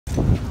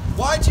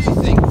Why do you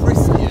think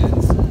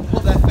Christians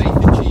put their faith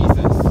in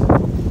Jesus?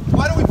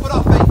 Why don't we put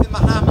our faith in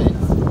Muhammad?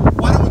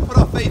 Why don't we put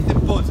our faith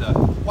in Buddha?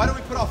 Why don't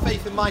we put our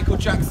faith in Michael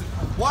Jackson?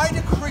 Why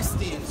do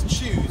Christians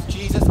choose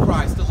Jesus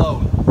Christ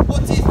alone?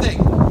 What do you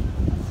think?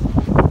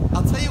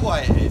 I'll tell you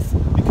why it is.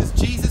 Because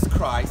Jesus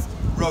Christ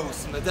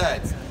rose from the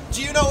dead.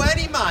 Do you know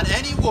any man,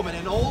 any woman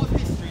in all of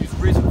history who's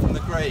risen from the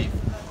grave?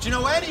 Do you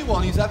know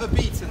anyone who's ever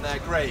beaten their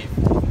grave?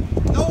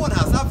 No one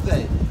has, have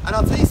they? And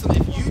I'll tell you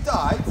something, if you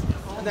died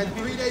and then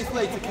 3 days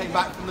later came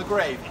back from the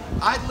grave,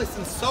 I'd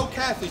listen so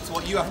carefully to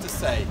what you have to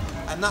say.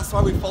 And that's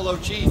why we follow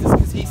Jesus,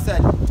 because he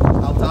said,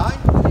 I'll die,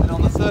 and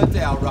on the third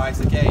day I'll rise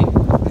again.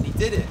 And he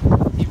did it.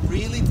 He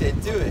really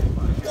did do it.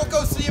 What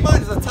goes through your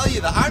mind as I tell you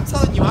that? I'm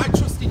telling you, I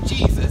trust in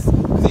Jesus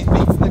because he's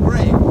beaten the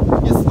grave.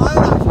 You're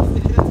smiling at me,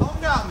 sticking a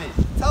tongue at me.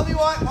 Tell me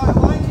why do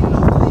you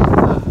not believe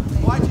that?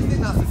 Why do you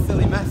think that's a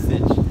silly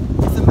message?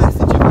 It's a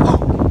message of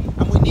hope,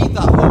 and we need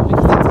that hope,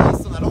 because I'll tell you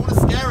something, I don't want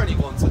to scare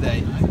anyone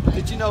today, but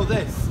did you know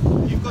this?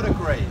 You've got a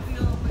grave.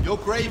 Your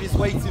grave is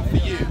waiting for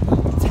you.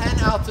 10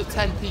 out of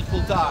 10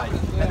 people die,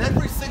 and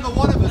every single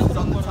one of us is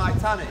on the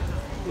Titanic.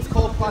 It's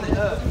called planet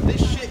Earth.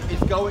 This ship is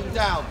going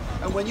down,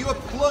 and when you are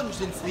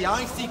plunged into the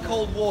icy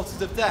cold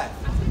waters of death,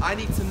 I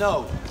need to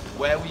know,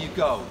 where will you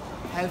go?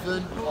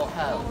 Heaven or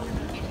hell?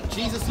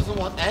 Jesus doesn't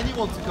want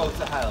anyone to go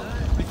to hell.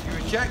 If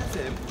you reject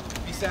him,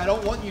 if you say, I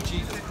don't want you,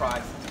 Jesus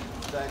Christ,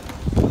 then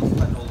you'll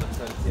spend all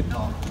eternity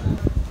apart from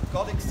him.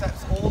 God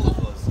accepts all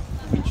of us.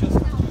 We just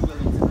have to be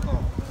willing to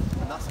come.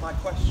 And that's my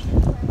question.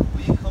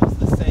 Will you come to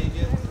the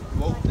Saviour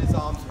who opened his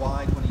arms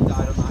wide when he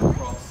died on that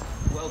cross,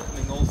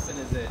 welcoming all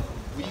sinners in?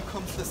 Will you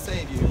come to the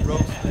Saviour who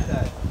rose from the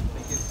dead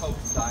and gives hope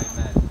to dying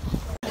men?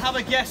 Have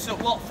a guess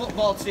at what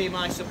football team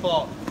I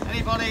support.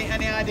 Anybody,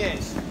 any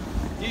ideas?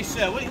 You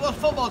sir, what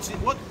football team,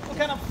 what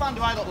kind of fan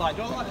do I look like?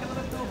 Do I look like a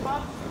Liverpool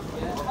fan?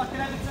 Look like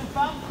an Everton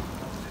fan?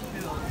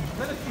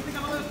 You think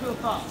I'm a Liverpool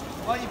fan?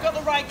 Well, you've got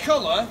the right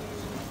colour,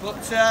 but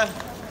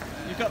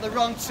you've got the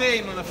wrong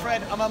team. I'm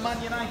afraid I'm a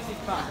Man United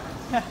fan.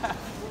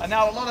 And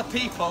now a lot of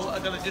people are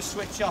going to just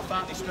switch off,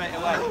 aren't they, straight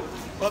away?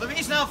 Well, the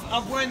reason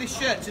I'm wearing this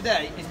shirt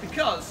today is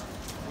because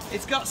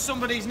it's got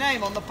somebody's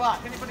name on the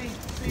back. Anybody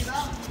see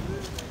that?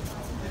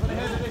 Anybody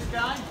heard of this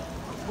guy?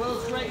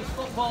 World's greatest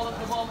footballer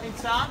at the moment in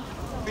time?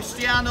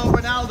 Cristiano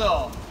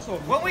Ronaldo.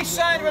 When we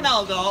signed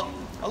Ronaldo,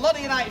 a lot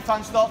of United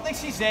fans thought,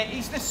 this is it,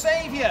 he's the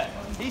saviour.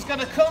 He's going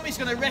to come, he's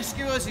going to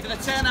rescue us, he's going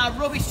to turn our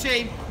rubbish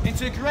team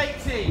into a great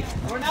team.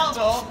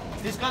 Ronaldo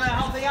is going to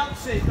have the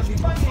answers. He's going to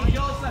be banging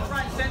goals left,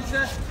 right,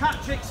 centre,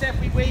 hat-tricks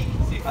every week.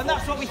 And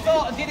that's what we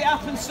thought. And did it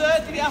happen,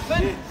 sir? Did it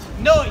happen?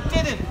 No, it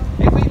didn't.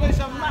 It was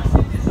a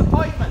massive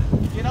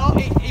disappointment. You know,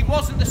 he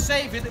wasn't the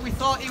saviour that we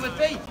thought he would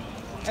be.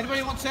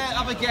 Anybody want to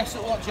have a guess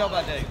at what job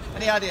I do?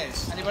 Any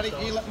ideas? Anybody?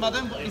 You,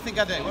 madam, what do you think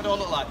I do? What do I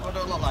look like? What do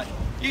I look like?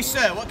 You,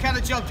 sir, what kind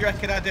of job do you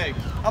reckon I do?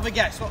 Have a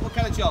guess. What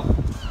kind of job?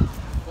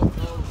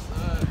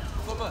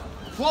 Plumber.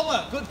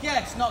 Plumber. Good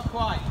guess. Not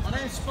quite. My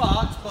name's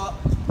Sparks, but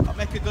I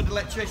make a good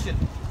electrician.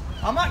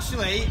 I'm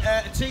actually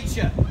a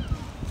teacher.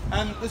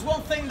 And there's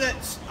one thing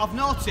that I've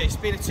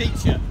noticed being a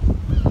teacher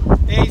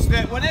is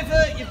that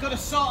whenever you've got to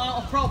sort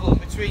out a problem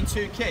between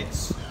two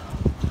kids,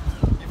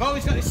 you've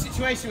always got this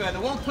situation where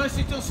the one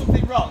person who does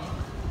something wrong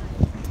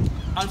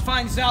and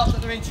finds out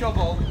that they're in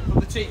trouble from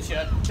the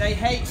teacher, they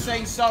hate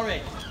saying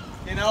sorry.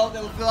 You know,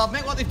 they'll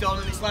admit what they've done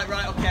and it's like,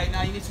 right, okay,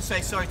 now you need to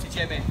say sorry to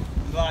Jimmy.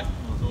 And like,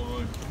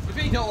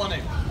 if you don't want to,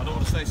 I don't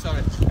want to say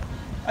sorry.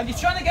 And you're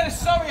trying to get a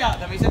sorry out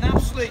of them is an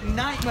absolute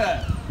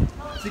nightmare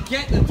to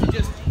get them to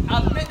just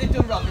admit they've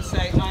done wrong and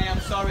say, I am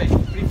sorry.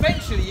 But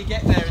eventually you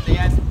get there in the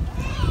end.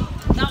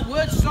 And that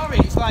word sorry,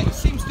 it's like, it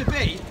seems to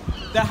be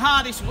the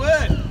hardest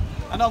word.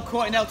 I know I'm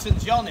quoting Elton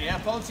John here,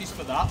 apologies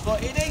for that,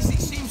 but it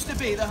seems to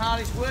be the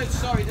hardest word,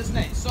 sorry, doesn't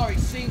it? Sorry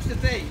seems to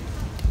be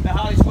the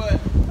hardest word.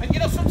 And you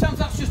know, sometimes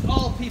that's just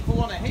all people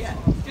want to hear.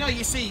 You know,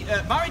 you see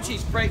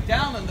marriages break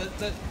down and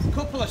the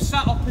couple are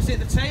sat opposite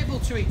the table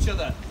to each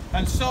other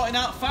and sorting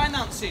out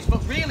finances,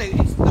 but really,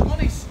 the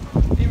money's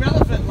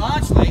irrelevant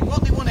largely.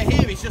 What they want to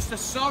hear is just a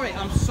sorry.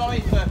 I'm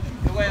sorry for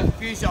the way I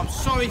abused you, I'm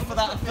sorry for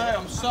that affair,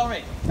 I'm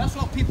sorry. That's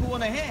what people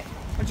want to hear.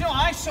 And you know,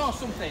 I saw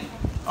something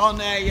on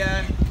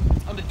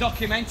the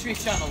documentary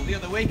channel the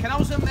other week and I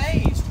was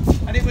amazed,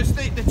 and it was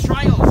the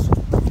trials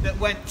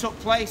that took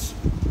place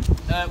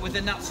with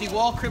the Nazi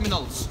war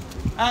criminals,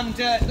 and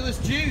there was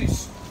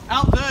Jews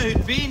out there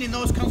who'd been in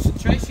those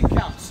concentration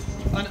camps,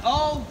 and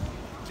all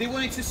they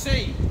wanted to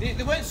see,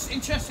 they weren't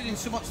interested in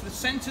so much the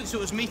sentence that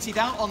was meted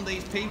out on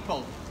these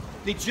people.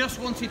 They just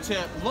wanted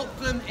to look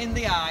them in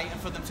the eye and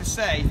for them to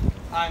say,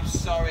 I'm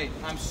sorry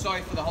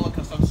for the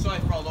Holocaust, I'm sorry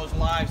for all those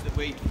lives that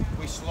we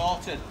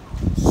slaughtered.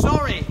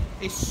 Sorry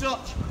is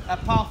such a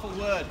powerful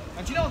word.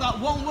 And do you know that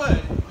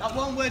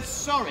one word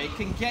sorry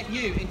can get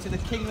you into the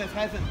kingdom of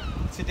heaven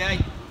today.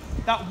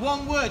 That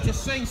one word,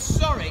 just saying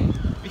sorry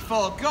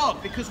before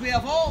God, because we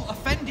have all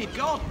offended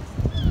God.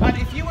 And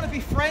if you want to be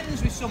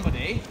friends with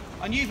somebody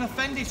and you've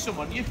offended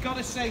someone, you've got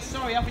to say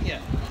sorry, haven't you?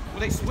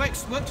 Well, it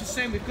works the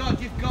same with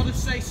God. You've got to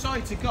say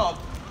sorry to God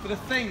for the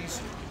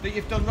things that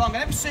you've done wrong.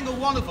 And every single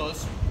one of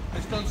us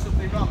has done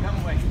something wrong,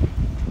 haven't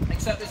we?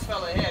 Except this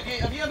fella here.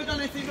 Have you ever done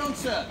anything wrong,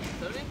 sir?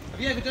 Sorry? Have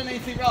you ever done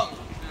anything wrong?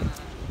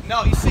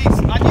 No, you see,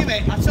 I knew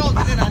it. I told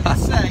you, didn't I? I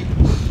did say,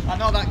 I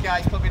know that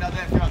guy's probably not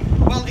doing anything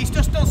wrong. Well, he's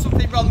just done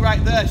something wrong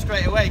right there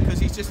straight away because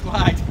he's just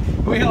lied.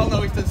 We all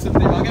know he's done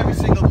something wrong. Every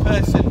single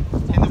person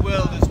in the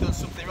world has done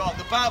something wrong.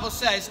 The Bible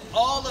says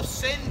all have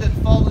sinned and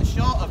fallen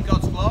short of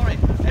God's glory.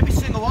 Every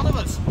single one of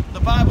us. The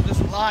Bible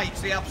doesn't lie.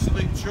 It's the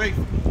absolute truth.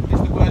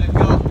 It's the Word of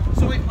God.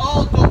 So we've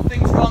all done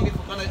things wrong if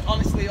we're going to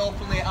honestly,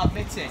 openly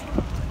admit it.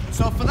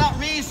 So for that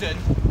reason,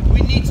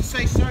 we need to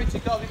say sorry to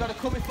God. We've got to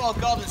come before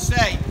God and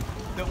say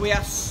that we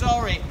are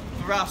sorry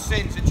for our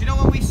sins. And do you know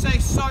when we say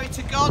sorry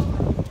to God,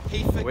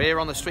 He forgives. We're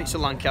on the streets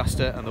of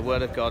Lancaster and the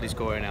Word of God is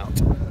going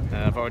out.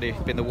 I've already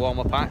been the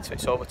warm-up act.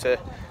 It's over to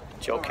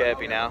Joe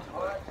Kirby now.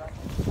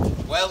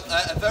 Well,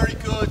 a very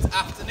good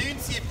afternoon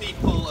to you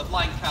people of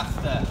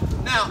Lancaster.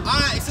 Now,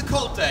 it's a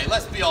cold day,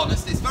 let's be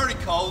honest. It's very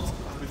cold.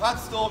 We've had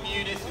Storm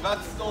Eunice, we've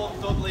had Storm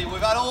Dudley,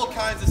 we've had all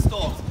kinds of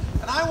storms.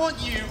 And I want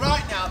you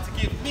right now to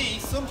give me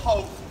some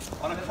hope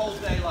on a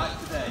cold day like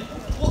today.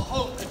 What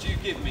hope could you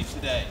give me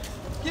today?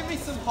 Give me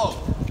some hope.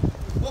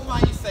 What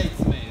might you say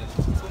to me?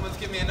 Someone's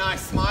give me a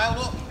nice smile.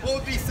 What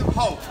would be some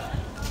hope?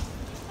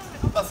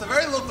 That's a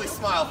very lovely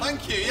smile,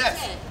 thank you,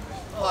 yes.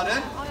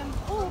 Pardon?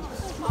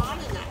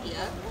 Smiling at you.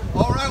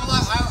 Alright,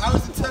 well I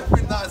was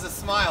interpreting that as a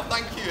smile,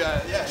 thank you,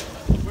 yeah.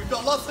 We've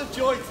got lots of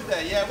joy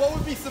today, yeah. What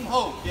would be some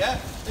hope, yeah?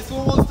 If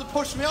someone wants to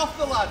push me off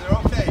the ladder,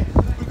 okay.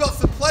 We've got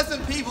some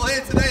pleasant people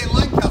here today in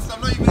Lancaster,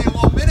 I'm not even here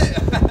 1 minute.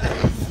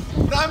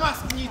 But I'm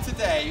asking you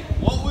today,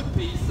 what would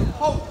be some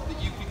hope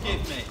that you could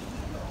give me?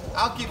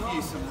 I'll give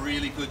you some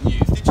really good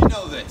news. Did you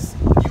know this?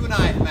 You and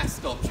I have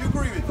messed up. Do you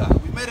agree with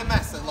that? We've made a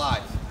mess at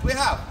life. We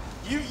have.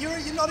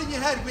 You're nodding your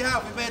head, we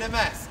have. We've made a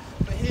mess.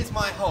 But here's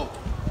my hope.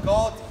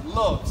 God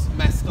loves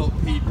messed up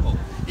people.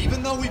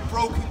 Even though we've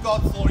broken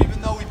God's law,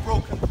 even though we've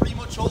broken pretty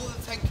much all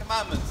of the 10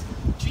 Commandments,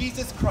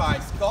 Jesus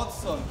Christ, God's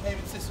Son, came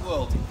into this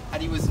world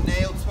and He was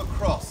nailed to a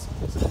cross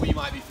so that we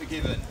might be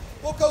forgiven.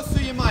 What goes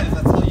through your mind as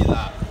I tell you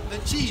that?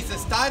 That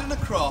Jesus died on a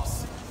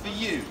cross for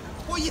you.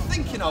 What are you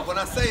thinking of when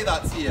I say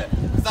that to you?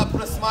 Does that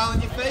put a smile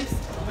on your face?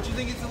 Or do you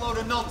think it's a load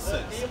of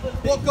nonsense?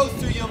 What goes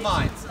through your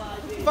mind?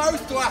 If I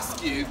was to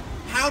ask you,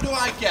 how do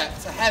I get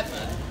to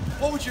heaven?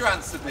 What would your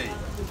answer be?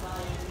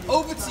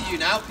 Over to you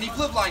now,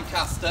 people of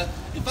Lancaster.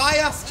 If I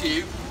asked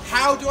you,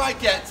 how do I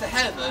get to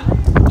heaven?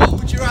 What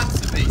would your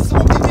answer be?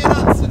 Someone give me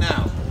an answer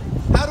now.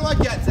 How do I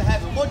get to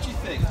heaven? What do you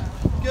think?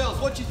 Girls,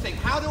 what do you think?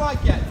 How do I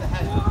get to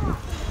heaven?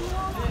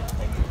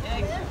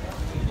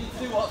 You need to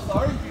do what,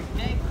 sorry?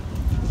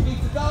 You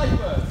need to die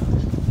first.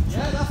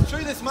 Yeah, that's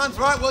true, this man's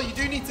right. Well, you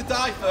do need to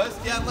die first,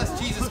 yeah, unless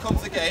Jesus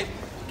comes again.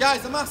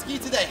 Guys, I'm asking you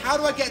today, how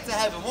do I get to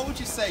heaven? What would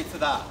you say to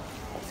that?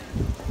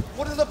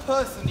 What does a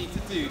person need to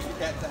do to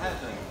get to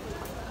heaven?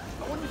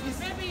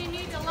 Maybe you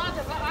need a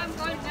ladder, but I'm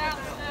going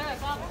downstairs.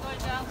 I'm going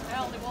down to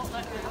hell. They won't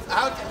let me.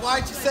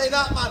 Why'd you say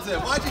that,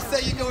 madam? Why'd you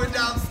say you're going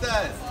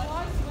downstairs? Well,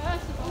 I swear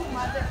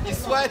to God. You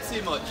swear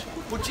too much.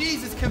 Well,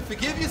 Jesus can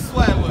forgive your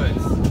swear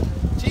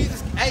words.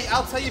 Jesus, hey,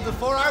 I'll tell you,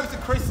 before I was a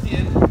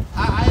Christian,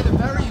 I had a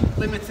very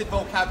limited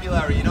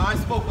vocabulary. You know, I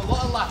spoke a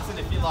lot of Latin,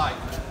 if you like.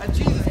 And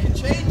Jesus can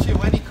change you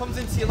when He comes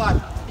into your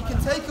life. He can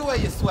take away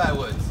your swear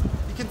words.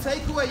 He can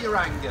take away your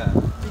anger.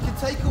 He can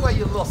take away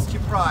your lust,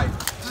 your pride.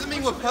 Doesn't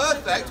mean we're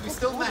perfect, we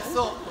still mess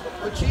up,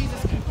 but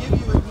Jesus can give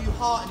you a new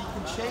heart and He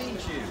can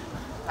change you.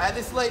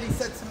 This lady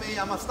said to me,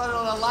 I'm standing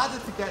on a ladder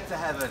to get to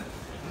heaven.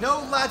 No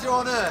ladder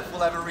on earth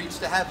will ever reach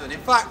to heaven. In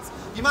fact,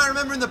 you might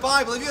remember in the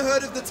Bible, have you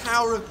heard of the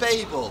Tower of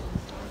Babel?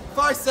 If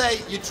I say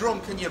you're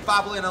drunk and you're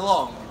babbling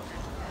along,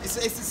 it's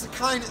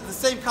the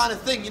same kind of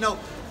thing. You know,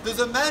 there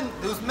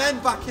was men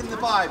back in the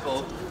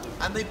Bible,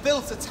 and they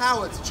built a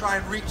tower to try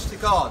and reach to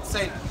God,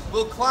 saying,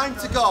 we'll climb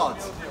to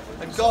God.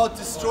 And God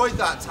destroyed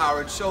that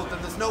tower and showed them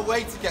there's no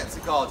way to get to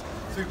God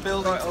through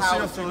building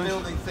towers, through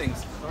building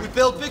things. We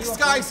build big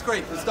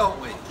skyscrapers, don't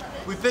we?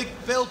 We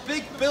build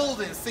big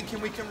buildings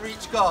thinking we can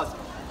reach God.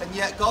 And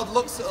yet God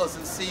looks at us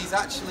and sees,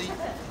 actually,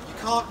 you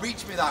can't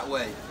reach me that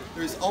way.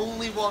 There is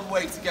only one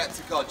way to get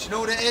to God. Do you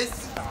know what it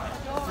is?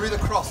 Through the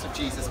cross of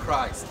Jesus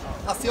Christ.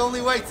 That's the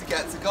only way to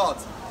get to God.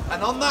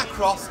 And on that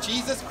cross,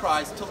 Jesus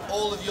Christ took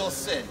all of your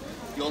sin.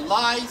 Your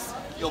lies,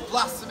 your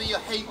blasphemy, your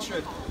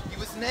hatred. He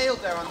was nailed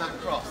there on that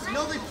cross. You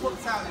know they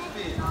plucked out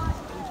his beard.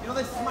 You know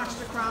they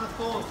smashed a crown of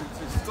thorns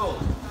into his skull.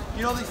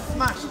 You know they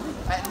smashed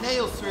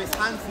nails through his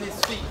hands and his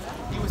feet.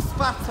 He was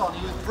spat on,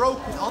 he was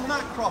broken on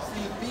that cross, and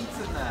he was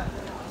beaten there.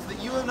 So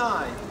that you and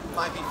I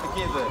might be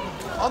forgiven.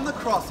 On the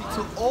cross, he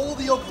took all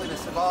the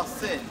ugliness of our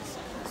sins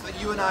so that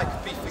you and I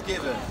could be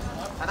forgiven.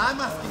 And I'm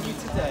asking you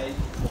today,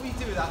 what will you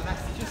do with that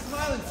message? You're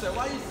smiling, sir.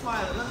 Why are you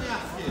smiling? Let me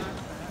ask you.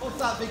 What's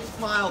that big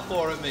smile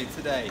for at me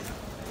today?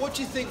 What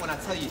do you think when I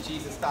tell you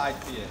Jesus died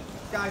for you?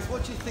 Guys,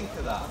 what do you think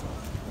of that?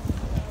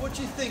 What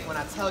do you think when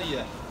I tell you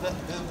that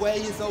the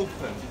way is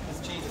open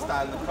because Jesus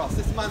died on the cross?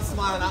 This man's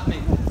smiling at me.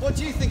 What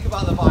do you think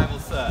about the Bible,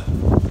 sir?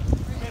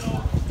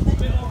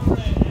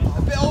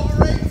 A bit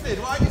overrated.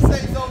 Why do you say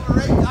it's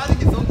overrated? I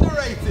think it's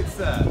underrated,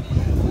 sir.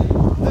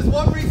 There's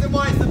one reason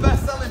why it's the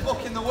best-selling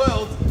book in the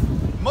world.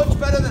 Much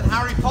better than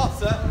Harry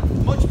Potter,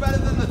 much better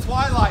than the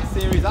Twilight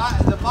series.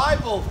 The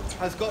Bible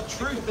has got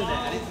truth in it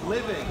and it's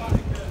living.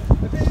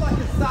 A bit like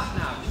a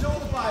sat-nav. You know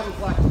what the Bible's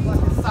like? It's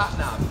like a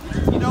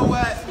sat-nav. You know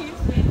where,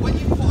 when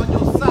you put on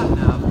your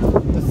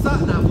sat-nav, the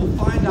sat-nav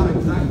will find out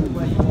exactly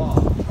where you are.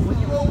 When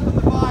you open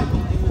the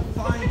Bible, it will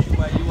find you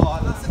where you are.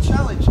 And that's a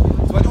challenge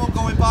to anyone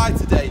going by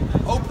today.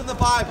 Open the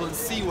Bible and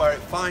see where it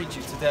finds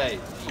you today.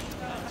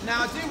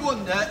 Now, I do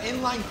wonder,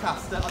 in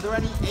Lancaster, are there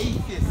any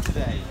atheists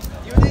today?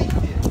 You're an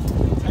atheist?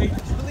 Do you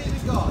believe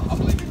in God? I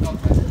believe in God.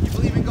 You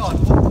believe in God?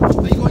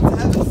 Are you going to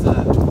heaven,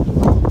 sir?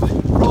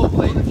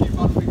 Probably. A few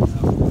bad things.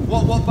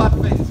 What bad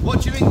things?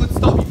 What do you think would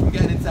stop you from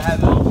getting into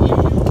heaven?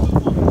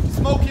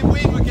 Smoking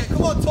weed would get...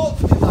 Come on, talk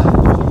to me, lads.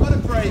 You've got to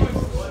pray.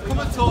 Come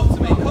and talk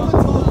to me. Come and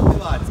talk to me,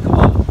 lads. Come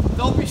on.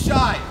 Don't be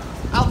shy.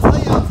 I'll tell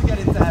you how to get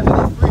into heaven.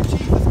 It's through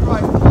Jesus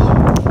Christ alone.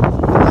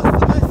 And that's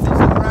the message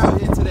that we're out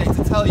here today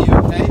to tell you,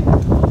 okay?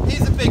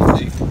 Here's a big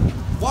thing.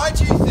 Why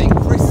do you think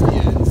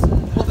Christians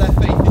put their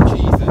faith in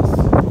Jesus?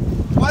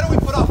 Why don't we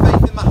put our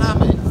faith in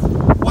Muhammad?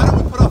 Why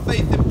don't we put our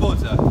faith in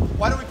Buddha?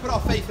 Why don't we put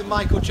our faith in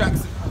Michael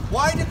Jackson?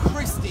 Why do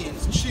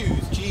Christians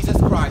choose Jesus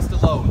Christ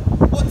alone?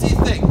 What do you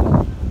think?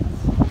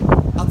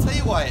 I'll tell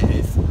you why it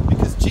is.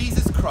 Because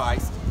Jesus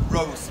Christ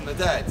rose from the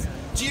dead.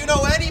 Do you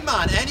know any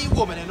man, any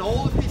woman in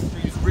all of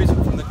history who's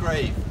risen from the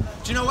grave?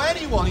 Do you know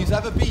anyone who's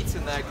ever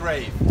beaten their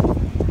grave?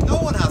 No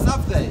one has,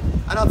 have they?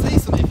 And I'll tell you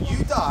something, if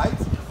you died,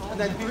 and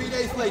then 3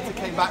 days later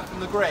came back from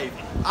the grave,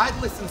 I'd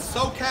listen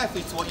so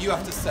carefully to what you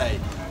have to say.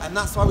 And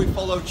that's why we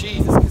follow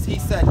Jesus, because he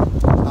said,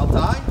 I'll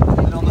die,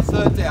 and on the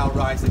third day I'll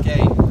rise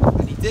again.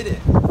 And he did it.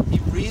 He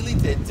really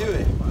did do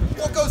it.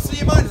 What goes through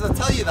your mind as I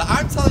tell you that?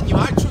 I'm telling you,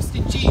 I trust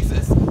in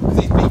Jesus, because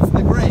he's beaten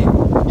the grave.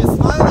 You're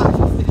smiling at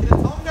me, sticking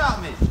a tongue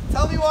at me.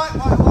 Tell me why do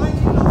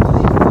you not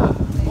believe that?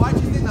 Why do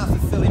you think that's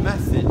a silly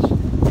message?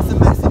 It's a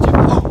message of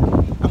hope,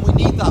 and we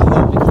need that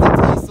hope, because I'll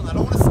tell you something, I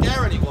don't want to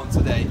scare anyone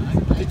today.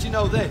 Did you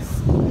know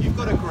this? You've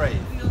got a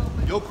grave.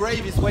 Your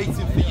grave is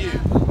waiting for you.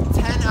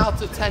 10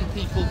 out of 10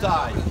 people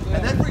die.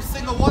 And every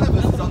single one of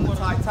us is on the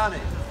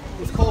Titanic.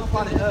 It's called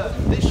planet Earth.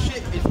 This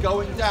ship is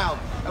going down.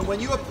 And when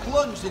you are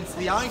plunged into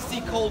the icy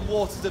cold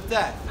waters of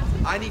death,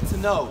 I need to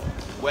know,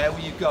 where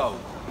will you go?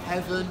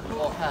 Heaven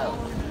or hell?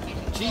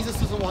 Jesus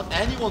doesn't want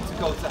anyone to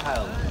go to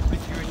hell. But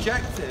if you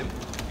reject him,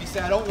 if you say,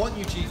 I don't want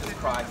you, Jesus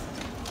Christ,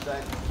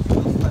 then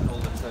you'll spend all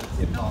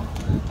eternity apart.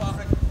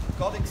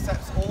 God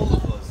accepts all